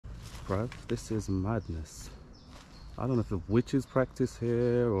bruv. This is madness. I don't know if the witches practice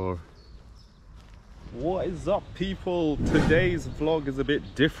here or... What is up, people? Today's vlog is a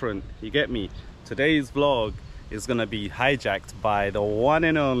bit different. You get me? Today's vlog is gonna be hijacked by the one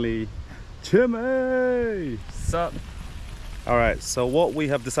and only Jimmy. Sup? Alright, so what we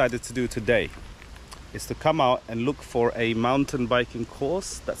have decided to do today is to come out and look for a mountain biking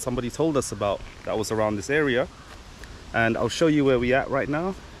course that somebody told us about that was around this area. And I'll show you where we're at right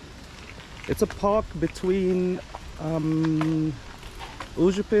now. It's a park between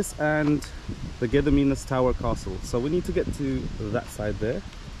Užupis and the Gediminas Tower Castle. So we need to get to that side there.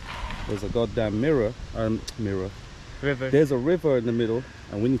 There's a goddamn river. There's a river in the middle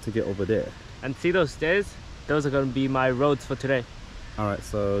and we need to get over there. And see those stairs? Those are going to be my roads for today. Alright,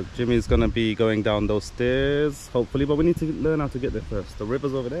 so Jimmy's going to be going down those stairs, hopefully, but we need to learn how to get there first. The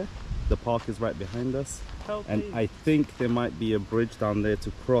river's over there. The park is right behind us. And I think there might be a bridge down there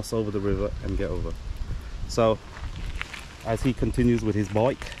to cross over the river and get over. So, as he continues with his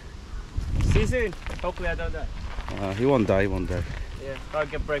bike. See you soon. Hopefully I don't die. He won't die, he won't die. Yeah, I'll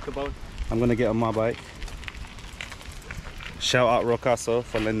break a bone. I'm going to get on my bike. Shout out Rocasso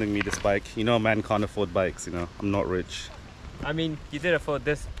for lending me this bike. You know, a man can't afford bikes, you know. I'm not rich. I mean, you did afford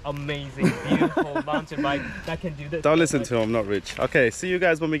this amazing, beautiful mountain bike that can do this. Don't listen to him, I'm not rich. Okay, see you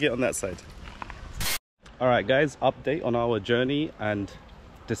guys when we get on that side. Alright guys, update on our journey and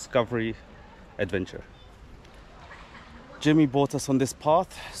discovery adventure. Jimmy brought us on this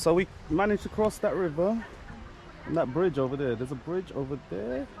path, so we managed to cross that river and that bridge over there. There's a bridge over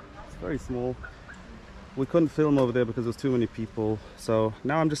there. It's very small. We couldn't film over there because there's too many people. So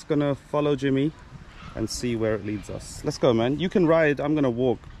now I'm just gonna follow Jimmy and see where it leads us. Let's go, man. You can ride, I'm gonna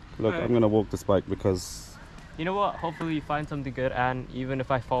walk. Look, I'm gonna walk this bike because... You know what? Hopefully you find something good, and even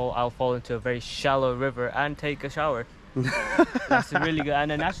if I fall, I'll fall into a very shallow river and take a shower. That's really good. And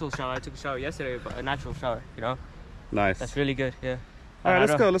a natural shower. I took a shower yesterday, but a natural shower, you know? Nice. That's really good, yeah. Alright,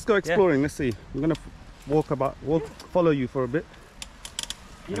 let's go exploring. Yeah. Let's see. I'm gonna follow you for a bit.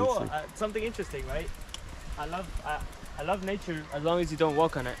 You know what? Something interesting, right? I love nature as long as you don't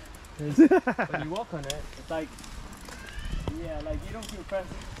walk on it. When you walk on it, it's like, yeah, like you don't feel pressed.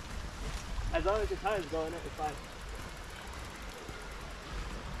 As long as your tires go in it, it's fine.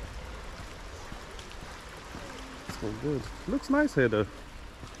 So good. Looks nice here though.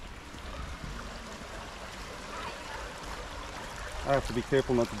 I have to be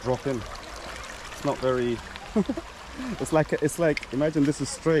careful not to drop in. It's not very... it's like, imagine this is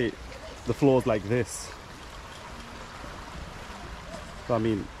straight. The floor's like this. So I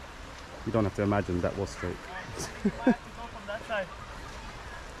mean, you don't have to imagine that was straight. You might have to go from that side.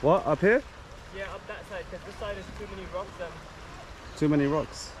 What, up here? Yeah, up that side, because this side is too many rocks. Too many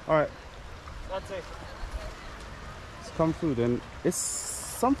rocks. Alright. That's it. Let's come through then. It's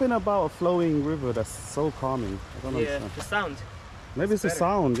something about a flowing river that's so calming. I don't understand. Yeah, the sound. Maybe it's the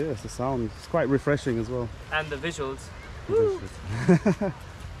sound, yeah, it's the sound. It's quite refreshing as well. And the visuals.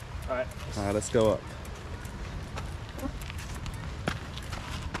 Alright. Alright, let's go up.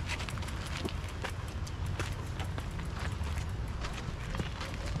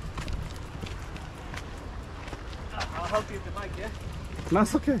 I'll help you with the bike, yeah? No,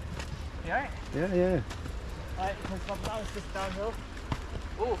 it's okay. You alright? Yeah, yeah. Alright, from now it's just downhill.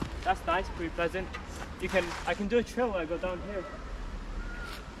 Oh, that's nice, pretty pleasant. I can do a trail when I go down here.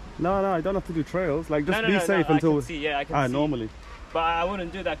 No, I don't have to do trails. Like, just be safe no, until... I can see, yeah, I can see. Normally. But I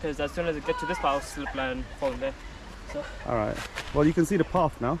wouldn't do that because as soon as I get to this part, I'll slip and fall in there. So. Alright. Well, you can see the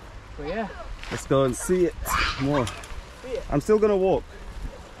path now. But yeah. Let's go and see it more. See it. I'm still gonna walk.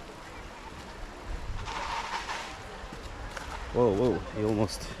 Whoa, he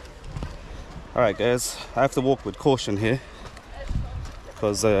almost... Alright guys, I have to walk with caution here.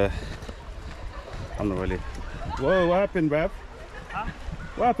 Because I'm not really... Whoa, what happened, bruv? Huh?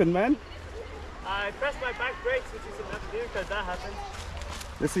 What happened, man? I pressed my back brakes, which you shouldn't have to do because that happened.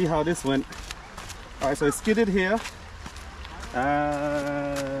 Let's see how this went. Alright, so it skidded here.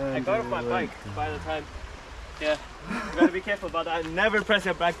 And... I got off my bike by the time. Yeah, you gotta be careful about that. Never press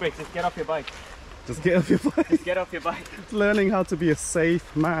your back brakes, just get off your bike. Just get off your bike? Just get off your bike. Learning how to be a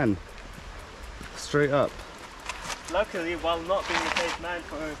safe man. Straight up. Luckily, while not being a safe man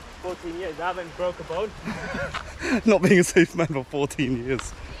for 14 years, I haven't broke a bone. Not being a safe man for 14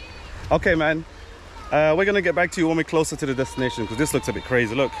 years. Okay, man. We're gonna get back to you when we're closer to the destination because this looks a bit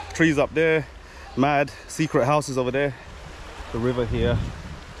crazy. Look, trees up there, mad, secret houses over there, the river here.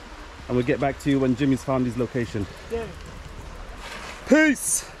 And we'll get back to you when Jimmy's found his location. Yeah.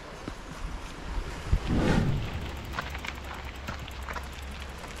 Peace!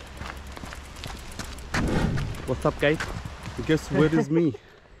 What's up, guys? Guess where is me?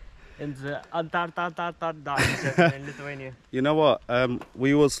 in the in Lithuania. You know what?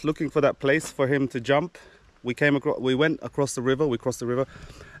 We was looking for that place for him to jump. We came across. We went across the river. We crossed the river,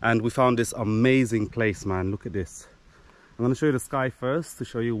 and we found this amazing place, man. Look at this. I'm gonna show you the sky first to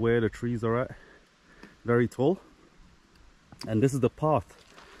show you where the trees are at. Very tall. And this is the path.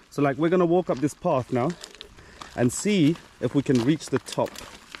 So like we're gonna walk up this path now and see if we can reach the top.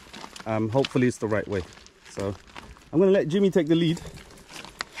 Hopefully it's the right way. So I'm gonna let Jimmy take the lead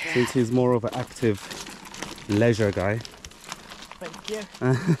since he's more of an active leisure guy. Thank you.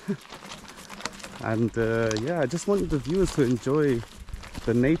 And yeah, I just wanted the viewers to enjoy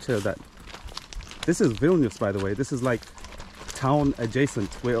the nature that... This is Vilnius, by the way. This is like town adjacent.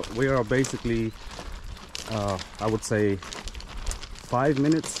 We are basically, I would say, 5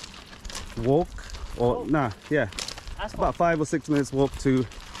 minutes walk, or about 5 or 6 minutes walk to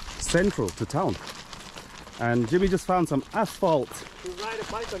central, to town. And Jimmy just found some asphalt, To ride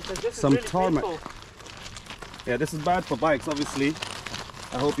a bike on, 'cause this some is really tarmac. painful. Yeah, this is bad for bikes, obviously.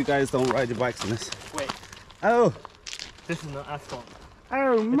 I hope you guys don't ride your bikes on this. Wait, Oh, this is not asphalt.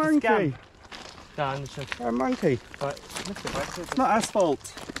 oh, It's a monkey! scam. Nah, I'm just Oh, monkey! but look at the bike. It's not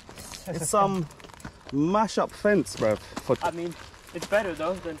asphalt. It's some mash-up fence, bruv. I mean, it's better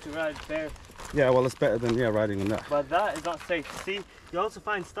though than to ride there. Yeah, well, it's better than riding on that. But that is not safe. See, you also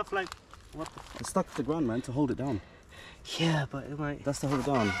find stuff like what the It's stuck to the ground, man, to hold it down. yeah, but it might. That's to hold it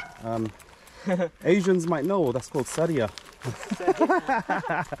down. Asians might know that's called saria.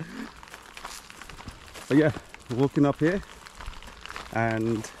 But yeah, we're walking up here,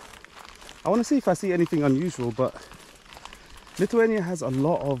 and I want to see if I see anything unusual. But Lithuania has a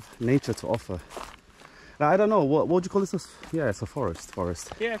lot of nature to offer. Now, I don't know what would you call this? Yeah, it's a forest.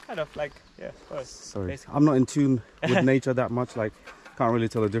 Yeah, kind of like yeah. Forest, Sorry, basically. I'm not in tune with nature that much. Like, can't really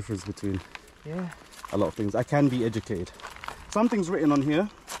tell the difference between Yeah. a lot of things. I can be educated. Something's written on here.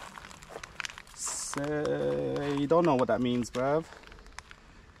 You don't know what that means, bruv.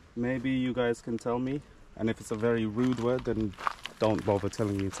 Maybe you guys can tell me. And if it's a very rude word, then don't bother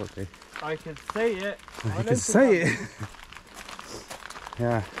telling me. It's okay. I can say it. You can say it.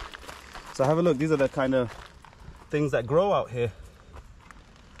 Yeah. So have a look. These are the kind of things that grow out here.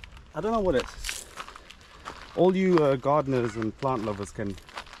 I don't know what it's. All you gardeners and plant lovers can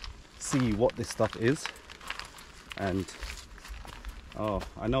see what this stuff is. And oh,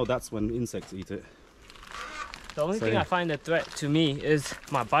 I know that's when insects eat it. The only So, thing yeah. I find a threat to me is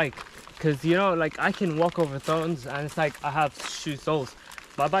my bike. Because, you know, like I can walk over thorns and it's like I have shoe soles.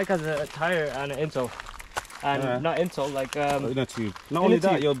 My bike has a tire and an insole. And not insole, like... Inner tube. Not only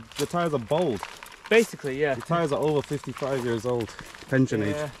that, the tires are bold. basically, yeah. The tires are over 55 years old. Pension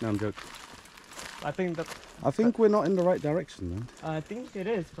age. Yeah. No, I'm joking. I think that... I think we're not in the right direction, man. I think it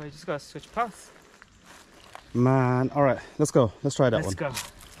is, but you just gotta switch paths. Man, all right, let's go. Let's try that Let's one. go.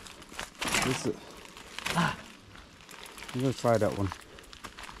 This is, I'm gonna try that one.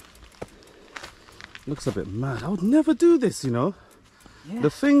 Looks a bit mad. I would never do this, you know. Yeah. The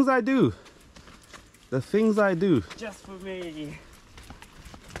things I do. The things I do. Just for me.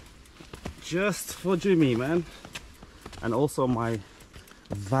 Just for Jimmy, man. And also my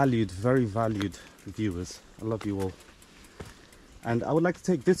valued, very valued viewers. I love you all. And I would like to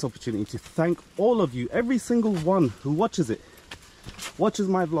take this opportunity to thank all of you, every single one who watches it, watches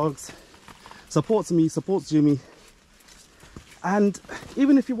my vlogs, supports me, supports Jimmy. And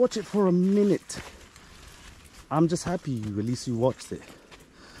even if you watch it for a minute, I'm just happy at least you watched it.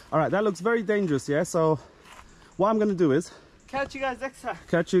 All right, that looks very dangerous, yeah? So what I'm gonna do is Catch you guys next time.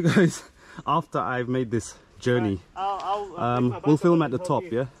 catch you guys after I've made this journey. I'll We'll film at the top,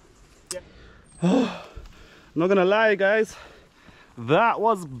 yeah? Not gonna lie, guys, that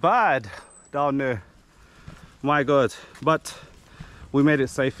was bad down there. My God, but we made it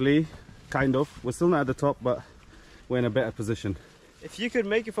safely, kind of. We're still not at the top, but we're in a better position. If you could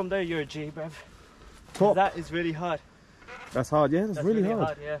make it from there, you're a G, bruv. Top. That is really hard. That's hard, yeah, that's really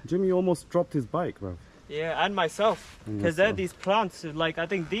hard. Yeah. Jimmy almost dropped his bike, bro. Yeah, and myself. And Because there are yourself. these plants, like I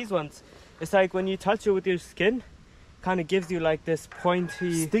think these ones, it's like when you touch it with your skin, kind of gives you like this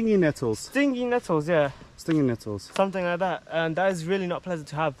pointy... Stingy nettles. Stingy nettles, yeah. Stinging nettles. Something like that. And that is really not pleasant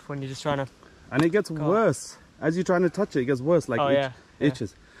to have when you're just trying to... And it gets God. worse. As you're trying to touch it, it gets worse, like Oh, yeah.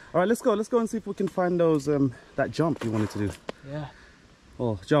 itches. All right, let's go and see if we can find those, that jump you wanted to do. Yeah.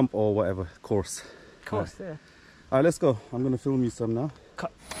 Or jump or whatever, course. Of course, yeah. All right, let's go. I'm gonna film you some now.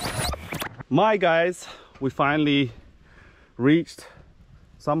 Cut. My guys, we finally reached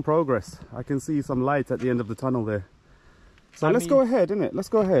some progress. I can see some light at the end of the tunnel there. So let's go ahead, innit? Let's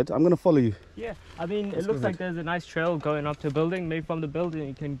go ahead. I'm gonna follow you. Yeah, I mean, Let's it go looks like ahead. there's a nice trail going up to a building. Maybe from the building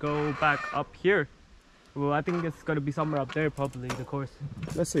you can go back up here. Well, I think it's gonna be somewhere up there, probably the course.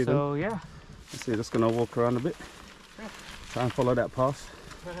 Let's see then. So yeah. Let's see, just gonna walk around a bit. Try and follow that path.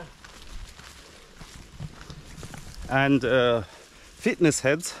 And fitness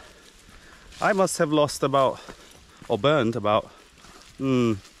heads, I must have lost about, or burned about,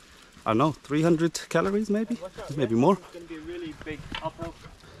 I don't know, 300 calories maybe? Maybe more. It's gonna be a really big uphill.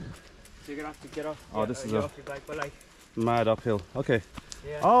 So you're gonna have to get off. Oh, this is off your bike, but like mad uphill. Okay.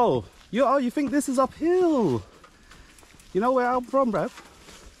 Yeah. Oh, you think this is uphill? You know where I'm from, bruv?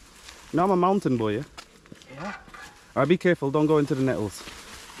 You know I'm a mountain boy, yeah? Yeah. Alright, be careful, don't go into the nettles.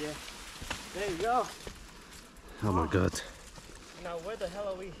 Yeah. There you go. Oh my god. Now where the hell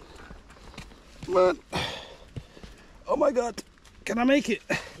are we? Man. Oh my god. Can I make it?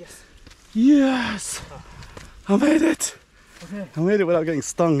 Yes. Yes! I made it! Okay. I made it without getting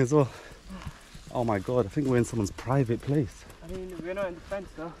stung as well. Oh my god, I think we're in someone's private place. I mean, we're not in the fence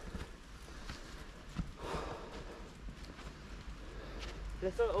though.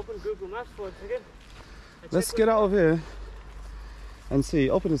 Let's open Google Maps for it again. Let's get out of here and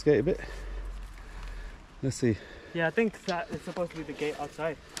see. Open this gate a bit. Let's see. Yeah, I think that it's supposed to be the gate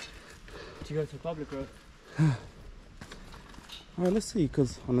outside to go to public road. Alright, let's see,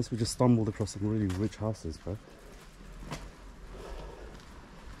 because unless we just stumbled across some really rich houses, bro.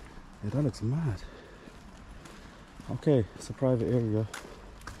 Yeah, that looks mad. Okay, it's a private area.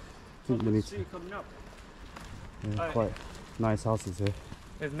 I think we need to. Coming up. Yeah, quite nice houses here.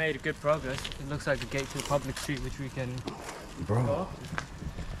 We've made good progress. It looks like a gate to a public street, which we can. Bro,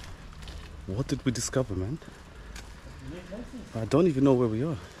 what did we discover, man? I don't even know where we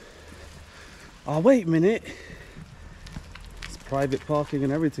are. Oh, wait a minute. It's private parking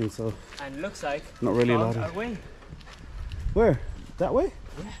and everything, so. And looks like. Not really allowed. Our way. Where? That way?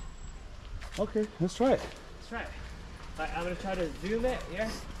 Yeah. Okay, let's try it. Let's try it. Right, I'm gonna try to zoom it. Yeah.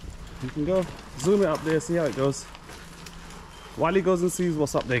 You can go zoom it up there, see how it goes. While he goes and sees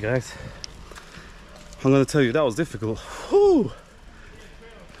what's up there, guys, I'm gonna tell you that was difficult. Whew.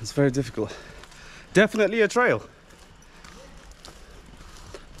 It's very difficult. Definitely a trail.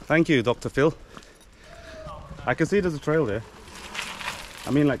 Thank you, Dr. Phil. I can see there's a trail there.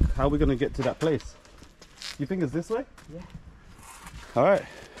 I mean, like, how are we gonna get to that place? You think it's this way? Yeah. All right.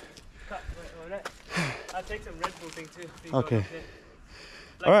 I'll take some Red Bull thing too. Okay.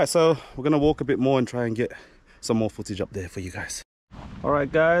 All right, so we're gonna walk a bit more and try and get some more footage up there for you guys. All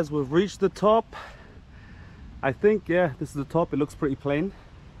right, guys, we've reached the top. I think, yeah, this is the top. It looks pretty plain,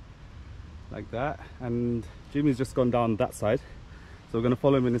 like that. And Jimmy's just gone down that side, so we're gonna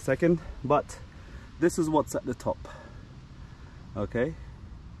follow him in a second. But this is what's at the top. Okay,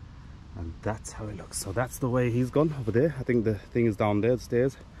 and that's how it looks. So that's the way he's gone over there. I think the thing is down there, the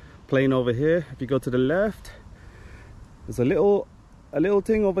stairs. Plain over here. If you go to the left, there's a little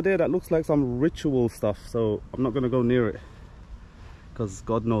thing over there that looks like some ritual stuff, so I'm not gonna go near it because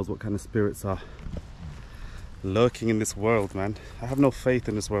God knows what kind of spirits are lurking in this world, man. I have no faith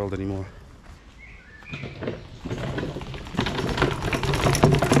in this world anymore.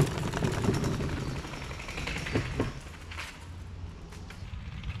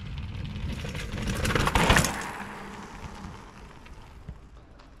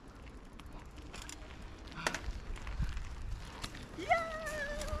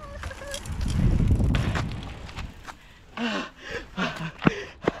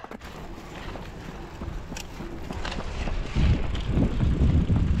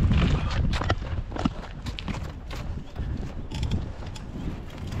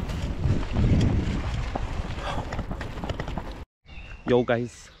 Yo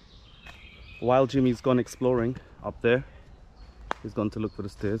guys, while Jimmy's gone exploring up there, he's gone to look for the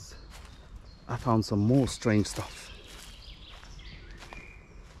stairs, I found some more strange stuff.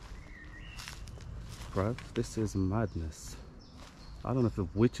 Bruv, this is madness. I don't know if the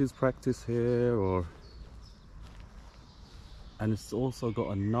witches practice here or... And it's also got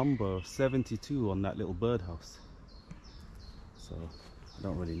a number 72 on that little birdhouse. So, I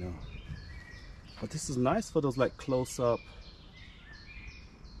don't really know. But this is nice for those like close-up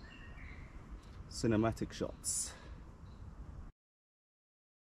cinematic shots.